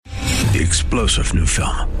The explosive new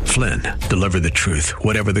film, Flynn, deliver the truth,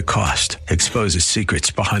 whatever the cost, exposes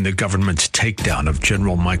secrets behind the government's takedown of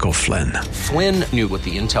General Michael Flynn. Flynn knew what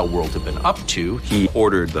the intel world had been up to. He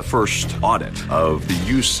ordered the first audit of the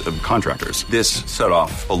use of contractors. This set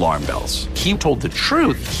off alarm bells. He told the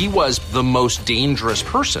truth. He was the most dangerous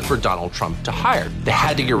person for Donald Trump to hire. They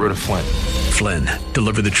had to get rid of Flynn. Flynn,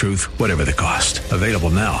 deliver the truth, whatever the cost. Available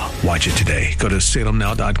now. Watch it today. Go to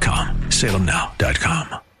salemnow.com.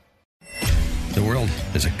 salemnow.com. The world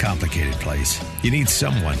is a complicated place. You need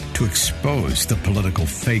someone to expose the political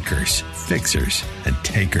fakers, fixers, and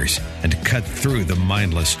takers, and to cut through the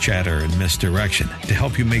mindless chatter and misdirection to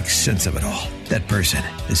help you make sense of it all. That person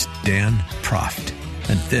is Dan Proft,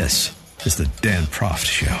 and this is the Dan Proft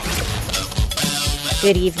Show.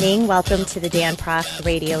 Good evening. Welcome to the Dan Proft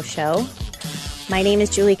Radio Show. My name is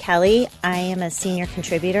Julie Kelly. I am a senior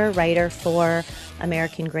contributor, writer for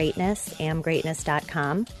American Greatness,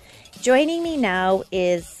 amgreatness.com. Joining me now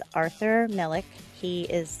is Arthur Milikh. He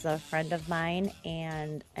is a friend of mine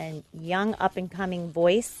and a young up-and-coming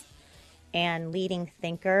voice and leading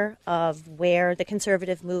thinker of where the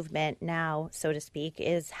conservative movement now, so to speak,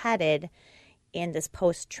 is headed in this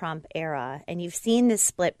post-Trump era. And you've seen this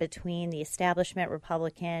split between the establishment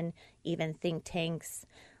Republican, even think tanks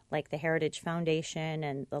like the Heritage Foundation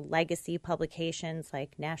and the legacy publications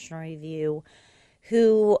like National Review,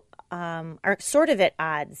 who are sort of at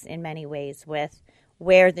odds in many ways with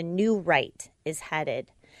where the new right is headed.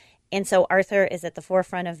 And so Arthur is at the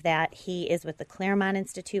forefront of that. He is with the Claremont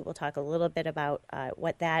Institute. We'll talk a little bit about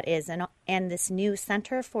what that is, and this new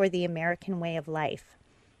Center for the American Way of Life,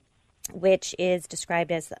 which is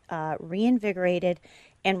described as reinvigorated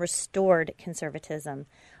and restored conservatism.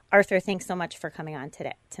 Arthur, thanks so much for coming on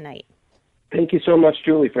tonight. Thank you so much,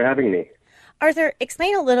 Julie, for having me. Arthur,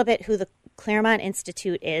 explain a little bit who the Claremont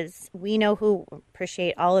Institute is. We know who,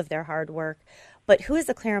 appreciate all of their hard work, but who is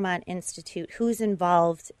the Claremont Institute, who's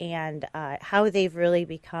involved, and how they've really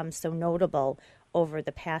become so notable over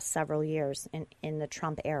the past several years in the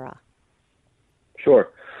Trump era?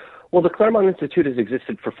 Sure. Well, the Claremont Institute has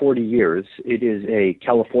existed for 40 years. It is a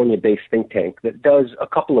California-based think tank that does a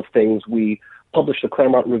couple of things. We publish the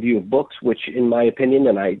Claremont Review of Books, which, in my opinion,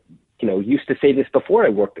 and I used to say this before I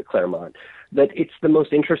worked at Claremont, that it's the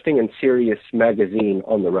most interesting and serious magazine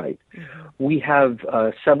on the right. Mm-hmm. We have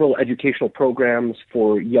several educational programs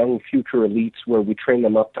for young future elites where we train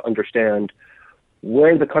them up to understand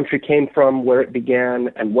where the country came from, where it began,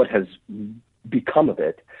 and what has become of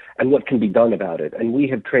it, and what can be done about it. And we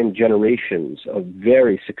have trained generations of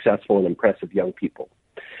very successful and impressive young people.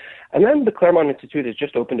 And then the Claremont Institute has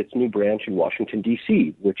just opened its new branch in Washington,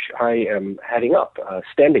 D.C., which I am heading up,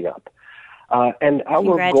 standing up. And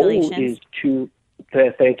our goal is to,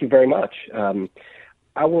 thank you very much.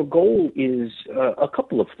 Our goal is a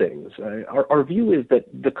couple of things. Our view is that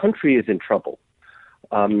the country is in trouble,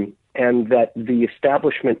 and that the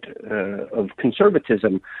establishment of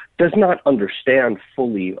conservatism does not understand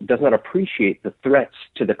fully, does not appreciate the threats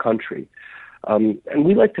to the country. And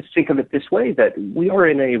we like to think of it this way, that we are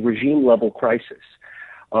in a regime-level crisis.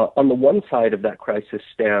 On the one side of that crisis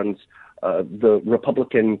stands the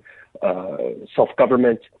Republican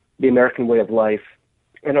self-government, the American way of life,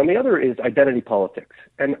 and on the other is identity politics.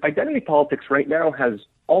 And identity politics right now has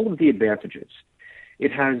all of the advantages.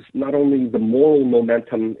 It has not only the moral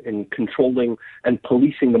momentum in controlling and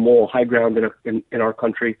policing the moral high ground in our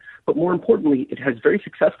country, but more importantly, it has very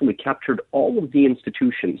successfully captured all of the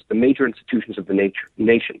institutions, the major institutions of the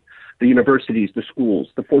nation, the universities, the schools,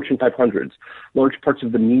 the Fortune 500s, large parts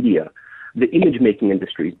of the media, the image-making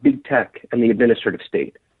industries, big tech, and the administrative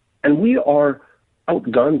state. And we are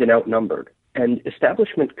outgunned and outnumbered. And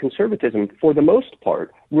establishment conservatism, for the most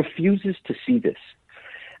part, refuses to see this.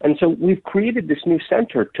 And so we've created this new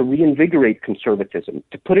center to reinvigorate conservatism,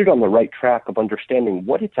 to put it on the right track of understanding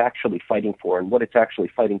what it's actually fighting for and what it's actually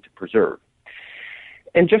fighting to preserve.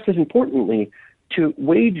 And just as importantly, to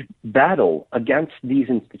wage battle against these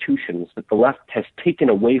institutions that the left has taken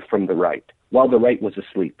away from the right while the right was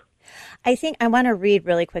asleep. I think I want to read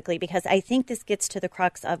really quickly because I think this gets to the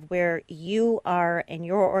crux of where you are in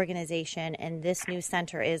your organization and this new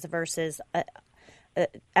center is versus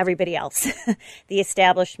everybody else, the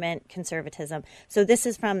establishment conservatism. So this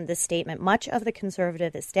is from the statement. Much of the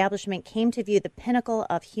conservative establishment came to view the pinnacle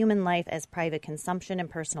of human life as private consumption and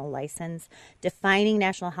personal license, defining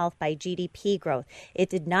national health by GDP growth. It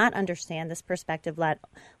did not understand this perspective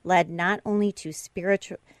led not only to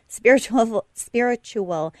spiritual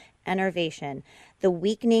enervation, the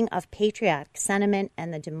weakening of patriotic sentiment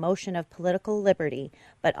and the demotion of political liberty,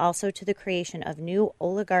 but also to the creation of new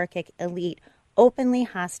oligarchic elite openly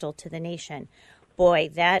hostile to the nation. boy,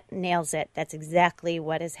 that nails it. That's exactly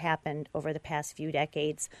what has happened over the past few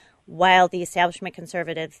decades. While the establishment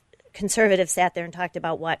conservatives sat there and talked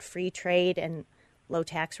about what, free trade and low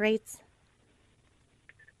tax rates?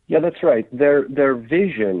 Yeah, that's right. Their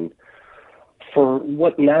vision for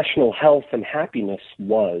what national health and happiness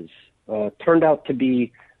was turned out to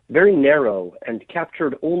be very narrow and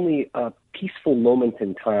captured only a peaceful moment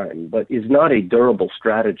in time, but is not a durable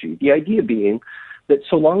strategy. The idea being that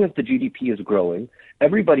so long as the GDP is growing,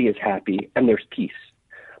 everybody is happy and there's peace.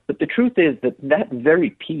 But the truth is that that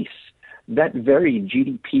very peace, that very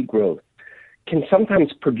GDP growth, can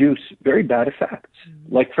sometimes produce very bad effects.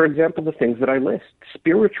 Like, for example, the things that I list: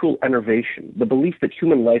 spiritual enervation, the belief that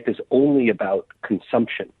human life is only about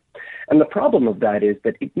consumption. And the problem of that is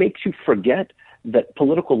that it makes you forget that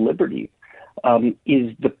political liberty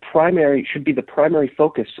should be the primary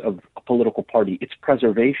focus of a political party, its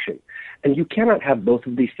preservation. And you cannot have both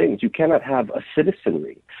of these things. You cannot have a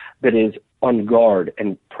citizenry that is on guard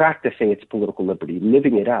and practicing its political liberty,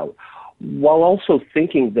 living it out, while also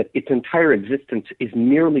thinking that its entire existence is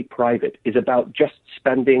merely private, is about just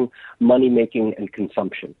spending, money making, and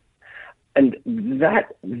consumption. And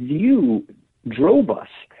that view drove us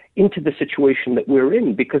into the situation that we're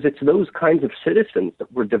in, because it's those kinds of citizens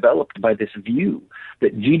that were developed by this view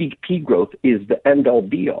that GDP growth is the end-all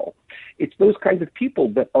be-all. It's those kinds of people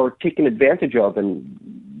that are taken advantage of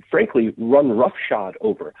and, frankly, run roughshod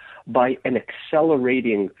over by an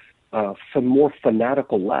accelerating, more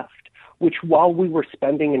fanatical left, which, while we were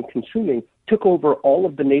spending and consuming, took over all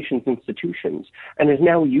of the nation's institutions and is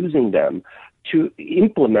now using them to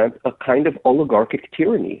implement a kind of oligarchic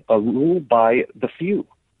tyranny, a rule by the few.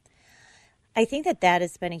 I think that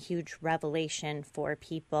has been a huge revelation for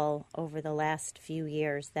people over the last few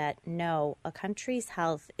years, that no, a country's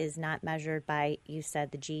health is not measured by, you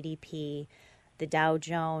said, the GDP, the Dow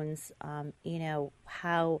Jones,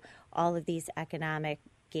 how all of these economic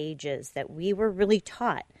gauges that we were really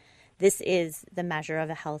taught. This is the measure of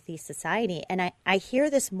a healthy society. And I hear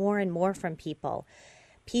this more and more from people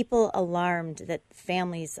alarmed that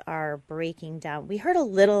families are breaking down. We heard a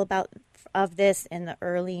little of this in the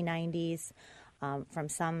early 90s from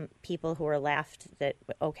some people who were laughed that,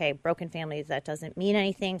 okay, broken families, that doesn't mean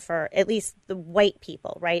anything for at least the white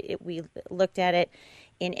people, right? We looked at it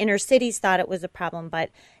in inner cities, thought it was a problem, but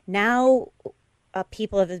now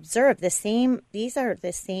people have observed these are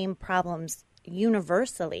the same problems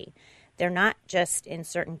universally. They're not just in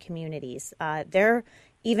certain communities. They're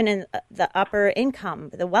even in the upper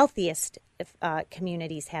income, the wealthiest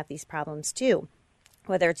communities have these problems too,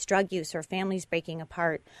 whether it's drug use or families breaking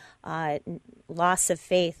apart, loss of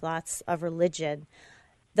faith, loss of religion.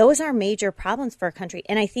 Those are major problems for a country.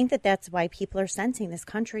 And I think that's why people are sensing this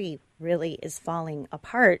country really is falling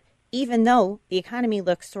apart, even though the economy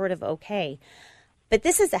looks sort of okay. But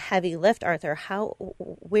this is a heavy lift, Arthur.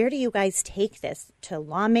 Where do you guys take this? To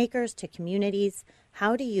lawmakers, to communities?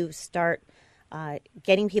 How do you start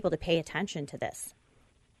getting people to pay attention to this?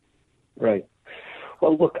 Right.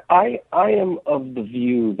 Well, look, I am of the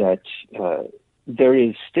view that there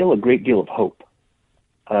is still a great deal of hope.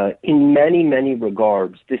 In many, many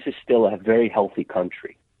regards, this is still a very healthy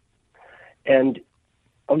country. And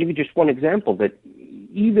I'll give you just one example, that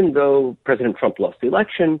even though President Trump lost the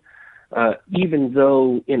election, even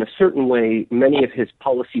though in a certain way many of his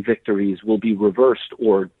policy victories will be reversed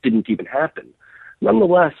or didn't even happen,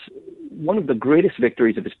 nonetheless, one of the greatest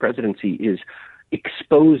victories of his presidency is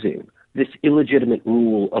exposing this illegitimate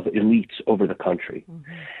rule of elites over the country.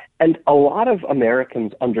 Mm-hmm. And a lot of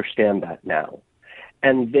Americans understand that now.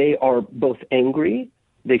 And they are both angry,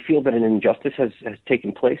 they feel that an injustice has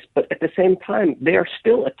taken place, but at the same time, they are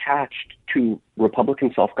still attached to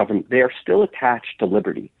Republican self-government. They are still attached to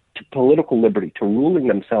liberty, to political liberty, to ruling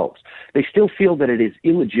themselves. They still feel that it is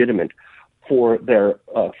illegitimate for their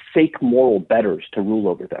fake moral betters to rule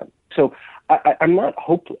over them. So I'm not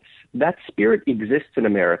hopeless. That spirit exists in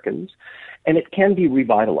Americans, and it can be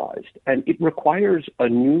revitalized. And it requires a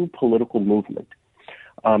new political movement.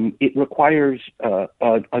 It requires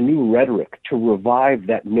a new rhetoric to revive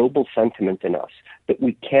that noble sentiment in us that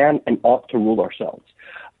we can and ought to rule ourselves.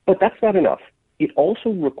 But that's not enough. It also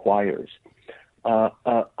requires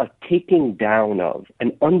a taking down of,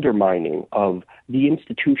 an undermining of the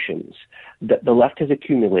institutions that the left has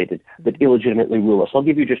accumulated that illegitimately rule us. I'll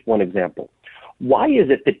give you just one example. Why is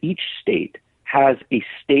it that each state has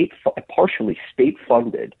a partially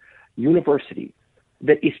state-funded university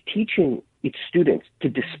that is teaching its students to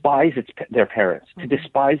despise their parents, to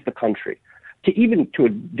despise the country, to even to a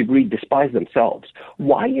degree despise themselves?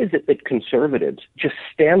 Why is it that conservatives just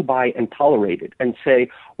stand by and tolerate it and say,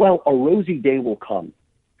 well, a rosy day will come?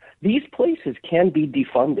 these places can be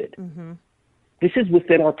defunded. Mm-hmm. This is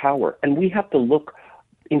within our power, and we have to look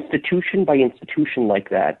institution by institution like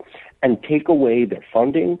that and take away their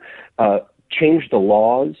funding, change the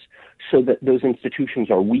laws so that those institutions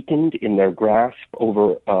are weakened in their grasp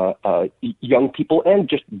over young people and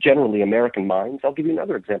just generally American minds. I'll give you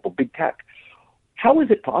another example, big tech. How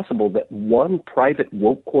is it possible that one private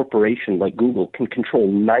woke corporation like Google can control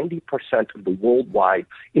 90% of the worldwide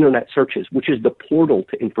internet searches, which is the portal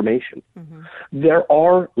to information? Mm-hmm. There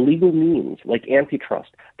are legal means like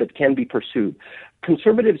antitrust that can be pursued.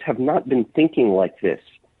 Conservatives have not been thinking like this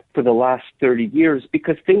for the last 30 years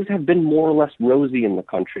because things have been more or less rosy in the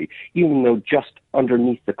country, even though just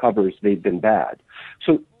underneath the covers they've been bad.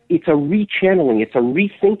 So it's a rechanneling, it's a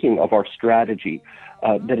rethinking of our strategy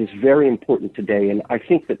that is very important today, and I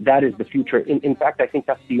think that is the future. In fact, I think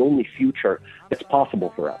that's the only future that's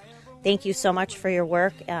possible for us. Thank you so much for your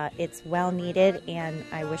work. It's well needed, and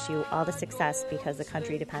I wish you all the success because the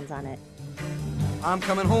country depends on it. I'm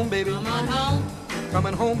coming home, baby. Come on home.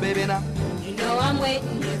 Coming home, baby, now. You know I'm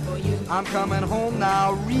waiting here for you. I'm coming home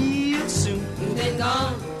now real soon. You've been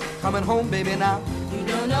gone. Coming home, baby, now. You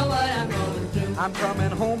don't know what I'm going through. I'm coming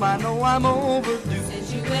home, I know I'm overdue.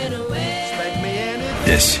 Since you went away. Expect me any day.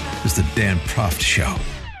 This is the Dan Proft Show.